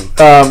 okay.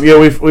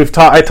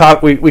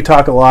 We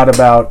talk a lot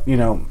about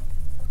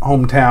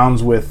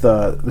hometowns with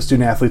the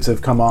student athletes that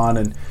have come on,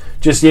 and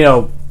just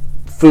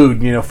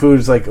food. Food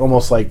is like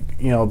almost like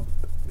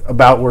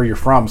about where you're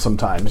from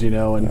sometimes.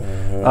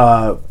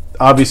 And.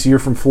 Obviously, you're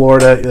from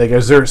Florida. Like,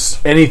 is there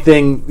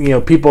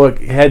anything people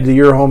head to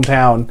your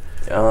hometown?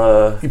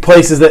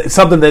 Places that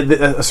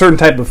a certain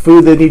type of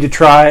food they need to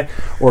try,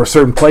 or a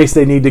certain place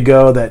they need to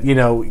go that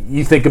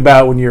you think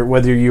about when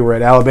whether you were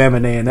at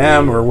Alabama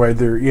A&M or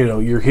whether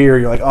you're here.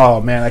 You're like,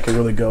 oh man, I could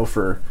really go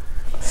for.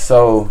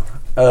 So,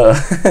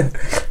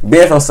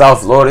 being from South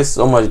Florida, there's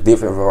so much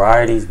different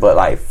varieties. But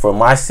like for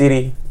my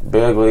city,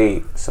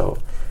 Belgrade, so.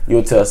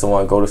 You'll tell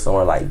someone go to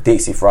somewhere like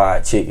Dixie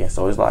Fried Chicken.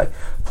 So it's like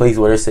a place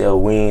where they sell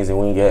wings and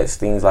wingettes,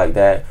 things like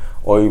that.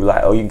 Or you be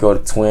like, you can go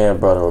to Twin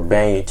Brother or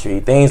Banyan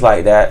Tree, things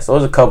like that. So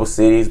there's a couple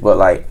cities, but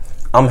like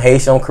I'm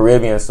Haitian, I'm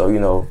Caribbean,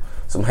 so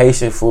some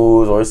Haitian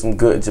foods or some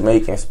good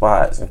Jamaican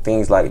spots and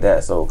things like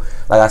that. So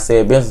like I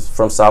said, being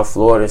from South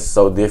Florida is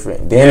so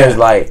different. Then there's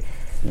like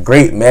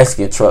great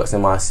Mexican trucks in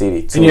my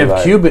city too. And you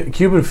have like,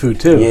 Cuban food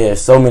too. Yeah,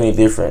 so many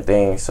different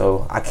things.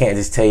 So I can't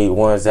just tell you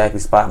one exactly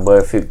spot,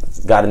 but if it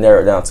got to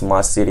narrow it down to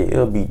my city,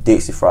 it'll be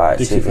Dixie Fried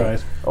Chicken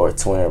or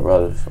Twin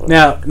Brothers.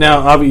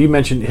 Now, you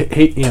mentioned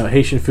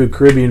Haitian food,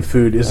 Caribbean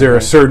food. Is there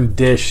a certain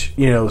dish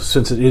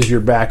since it is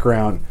your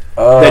background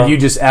that you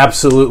just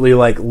absolutely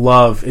like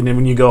love, and then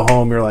when you go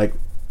home, you're like,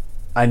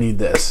 I need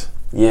this?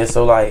 Yeah,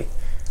 so like.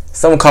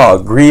 Something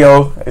called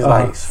griot. It's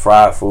like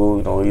fried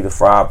food, either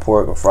fried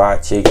pork or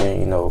fried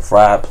chicken,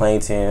 fried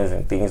plantains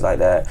and things like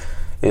that.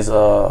 It's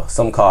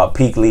something called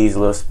pickles, a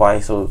little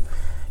spice. So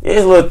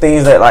it's little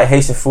things that like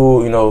Haitian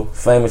food,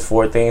 famous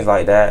for, things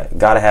like that.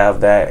 Gotta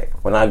have that.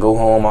 When I go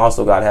home, I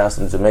also gotta have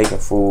some Jamaican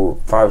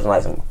food, probably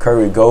like some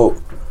curry goat,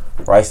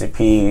 rice and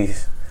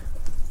peas,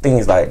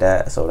 things like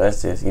that. So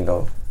that's just, like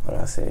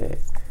I said,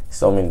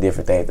 so many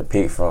different things to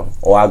pick from.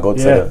 Or I go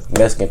to the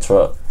Mexican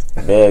truck.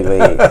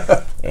 Belgrade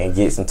and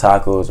get some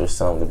tacos or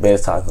something, the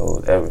best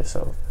tacos ever.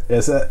 So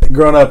yes,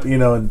 growing up,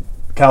 in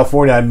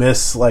California, I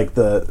miss like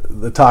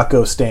the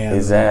taco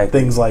stands, and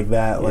things like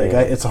that. Like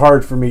it's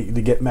hard for me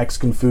to get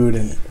Mexican food,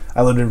 and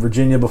I lived in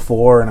Virginia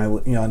before,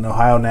 and in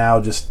Ohio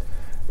now. Just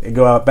and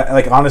go out back.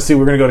 Like, honestly,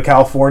 we're going to go to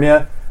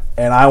California,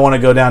 and I want to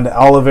go down to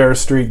Olivera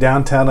Street,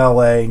 downtown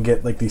LA, and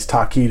get like these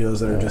taquitos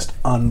that are just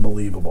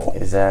unbelievable.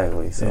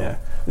 Exactly. So. Yeah.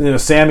 You know,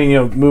 Sammy,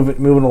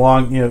 moving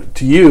along,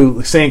 to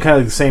you, saying kind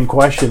of the same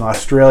question.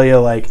 Australia,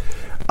 like,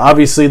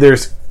 obviously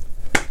there's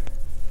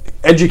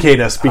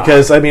educate us,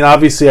 because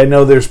obviously I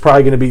know there's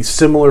probably going to be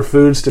similar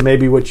foods to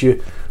maybe what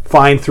you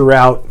find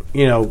throughout,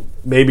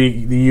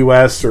 maybe the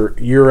U.S. or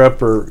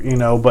Europe, or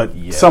but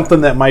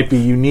something that might be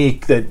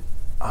unique that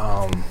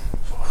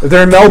if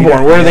they're in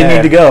Melbourne, where do they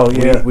need to go?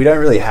 We don't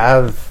really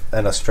have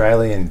an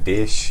Australian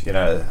dish,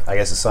 I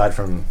guess, aside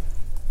from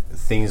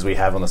things we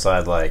have on the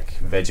side like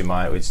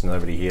Vegemite, which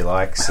nobody here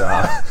likes.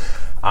 I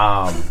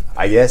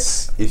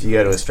guess if you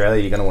go to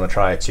Australia, you're going to want to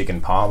try a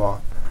chicken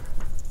parma,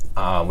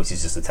 which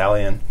is just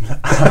Italian.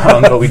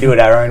 But we do it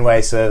our own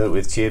way, serve it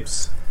with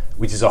chips,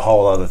 which is a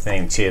whole other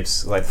thing.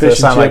 Chips. Like, Fish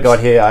first time and I chips. got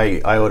here,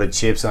 I ordered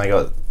chips, and I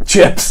got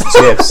Chips.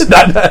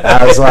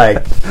 I was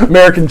like,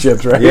 American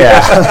chips, right?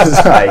 yeah. I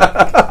was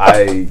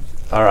like,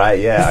 all right,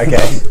 yeah,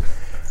 okay.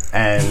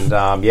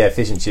 And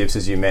fish and chips,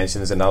 as you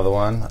mentioned, is another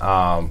one,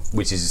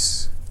 which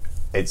is,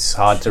 it's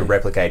hard to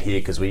replicate here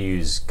because we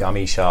use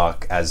gummy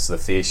shark as the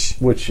fish,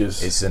 Which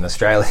is it's an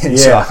Australian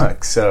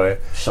shark. So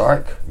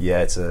Shark?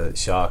 yeah, it's a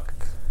shark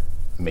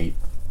meat,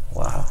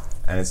 Wow.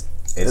 and it's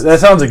that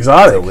sounds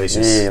exotic.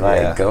 delicious. Yeah,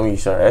 like gummy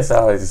shark. That's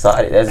always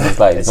exciting. That's just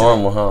like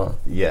normal, huh?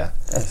 Yeah.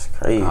 That's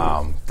crazy.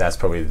 That's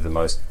probably the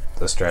most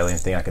Australian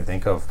thing I can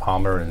think of: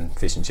 parma and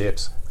fish and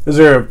chips. Is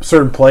there a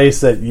certain place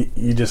that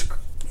you just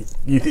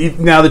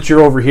now that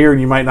you're over here and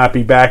you might not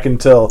be back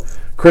until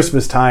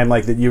Christmas time,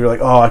 like that you were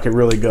like, oh, I could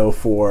really go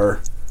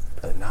for?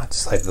 No,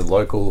 just like the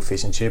local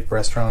fish and chip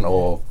restaurant,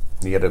 or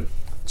you get a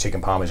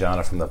chicken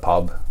parmigiana from the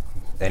pub.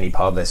 Any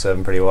pub, they serve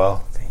them pretty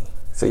well.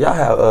 So y'all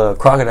have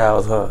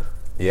crocodiles, huh?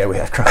 Yeah, we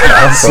have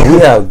crocodiles. So we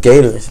have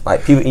gators.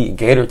 Like, people eat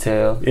gator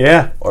tail.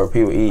 Yeah. Or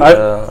people eat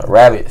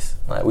rabbits.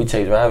 Like, we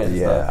chase rabbits. and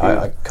Yeah, stuff.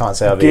 I can't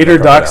say I've Gator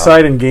eaten a crocodile.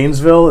 Dockside in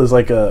Gainesville is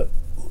like a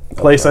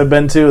place I've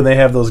been to, and they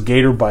have those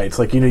gator bites.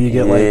 Like, you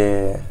get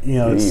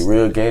you eat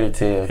real gator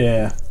tail.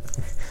 yeah.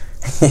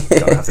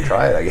 Don't have to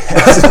try it, I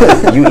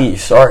guess. You eat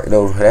shark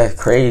though. That's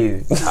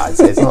crazy.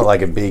 It's not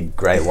like a big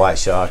great white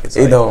shark. It's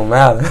It like, don't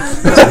matter.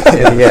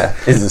 yeah.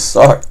 It's a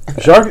shark.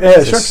 Shark.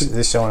 Yeah, shark.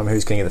 Just showing them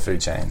who's king of the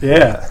food chain.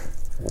 Yeah.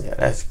 Yeah,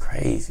 that's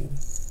crazy.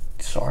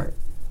 Shark.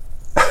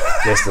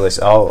 It's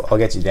delicious. I'll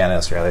get you down to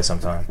Australia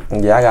sometime.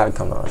 Yeah, I gotta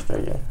come to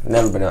Australia.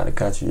 Never been out of the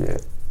country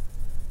yet.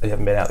 You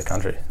haven't been out of the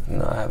country.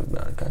 No, I haven't been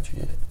out of the country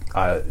yet.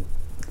 I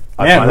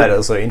Yeah, find that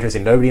also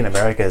interesting. Nobody in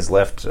America has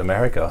left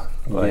America.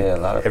 Like, Yeah, a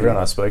lot of everyone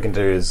people. I've spoken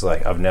to is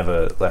like, I've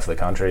never left the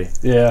country.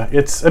 Yeah.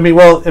 It's.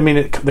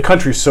 The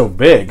country's so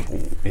big.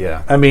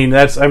 Yeah. I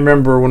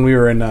remember when we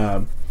were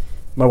in.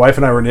 My wife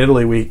and I were in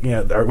Italy. We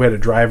had a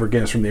driver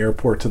get us from the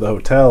airport to the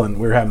hotel, and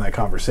we were having that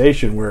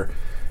conversation where,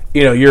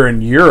 you're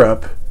in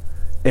Europe,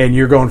 and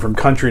you're going from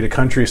country to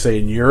country. Say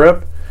in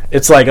Europe,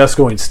 it's like us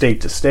going state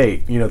to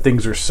state.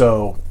 Things are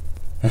so.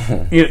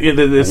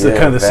 It's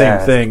kind of the same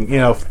vast. thing.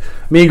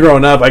 Me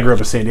growing up, I grew up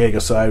in San Diego,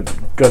 so I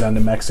go down to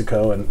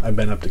Mexico, and I've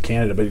been up to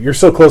Canada. But you're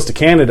so close to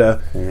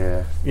Canada.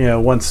 Yeah.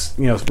 Once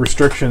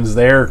restrictions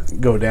there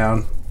go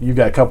down, you've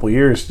got a couple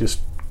years. Just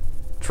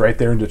it's right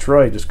there in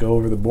Detroit. Just go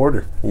over the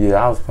border. Yeah,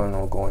 I was planning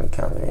on going to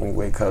Canada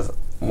anyway because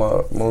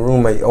my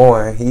roommate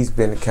Owen, he's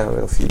been to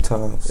Canada a few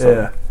times. So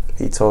Yeah.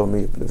 he told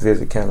me to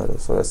visit Canada,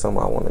 so that's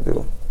something I want to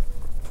do.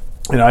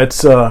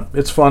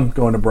 It's fun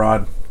going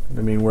abroad.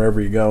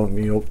 Wherever you go,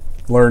 you'll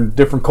learn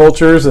different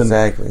cultures and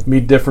Exactly.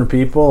 meet different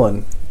people.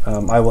 And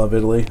I love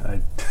Italy.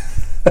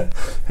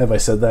 Have I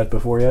said that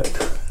before yet?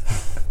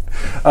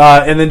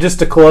 And then just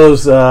to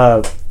close,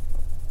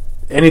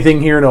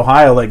 anything here in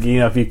Ohio, like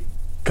if you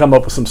come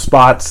up with some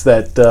spots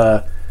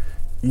that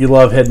you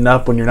love heading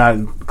up when you're not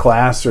in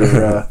class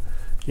or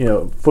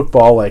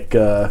football, like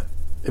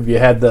if you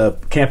had the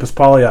Campus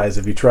Poly Eyes,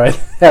 have you tried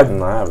that?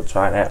 No, I haven't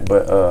tried that,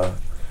 but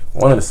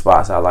one of the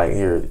spots I like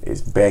here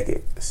is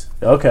Beckett's.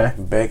 Okay.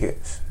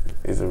 Beckett's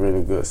is a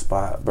really good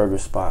spot, burger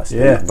spot, steak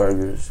Yeah.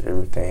 burgers,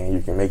 everything.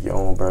 You can make your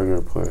own burger,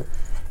 put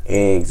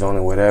eggs on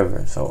it,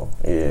 whatever. So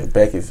yeah,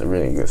 Beckett's a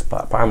really good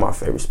spot. Probably my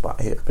favorite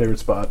spot here. Favorite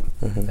spot.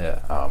 Yeah,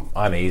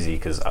 I'm easy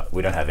because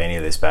we don't have any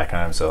of this back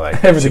home. So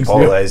like, Everything's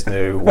Chipotle's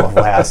new,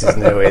 Waffle House is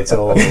new. It's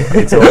all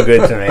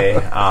good to me.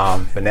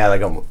 But now they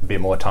got a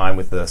bit more time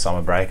with the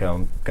summer break.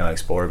 I'm going to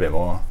explore a bit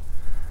more.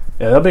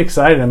 Yeah, that'll be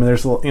exciting.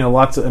 There's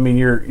lots of.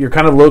 You're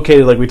kind of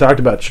located like we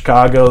talked about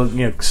Chicago,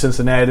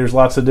 Cincinnati. There's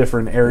lots of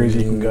different areas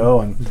you can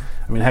go, and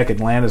heck,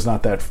 Atlanta's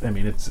not that.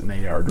 It's an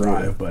 8-hour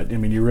drive, but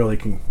you really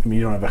can.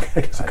 You don't have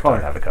a car. I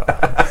don't have a car.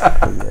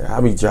 Yeah,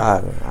 I be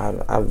driving.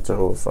 I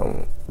drove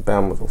from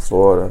Bama to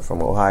Florida,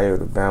 from Ohio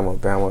to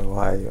Bama to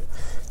Ohio.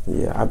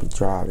 Yeah, I be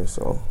driving,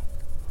 so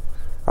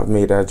I've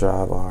made that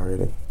drive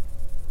already.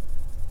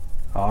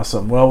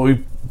 Awesome. Well,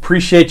 we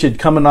appreciate you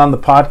coming on the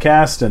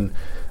podcast, and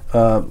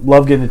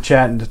love getting to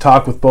chat and to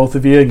talk with both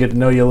of you and get to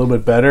know you a little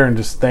bit better, and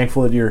just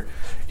thankful that you're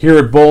here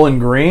at Bowling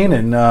Green,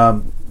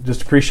 and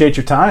just appreciate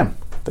your time.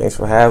 Thanks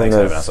for having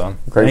Thanks us. for having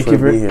us on. Grateful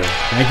to be here.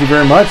 Thank you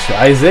very much.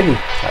 I Ziggy.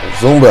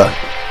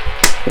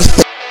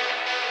 Zumba.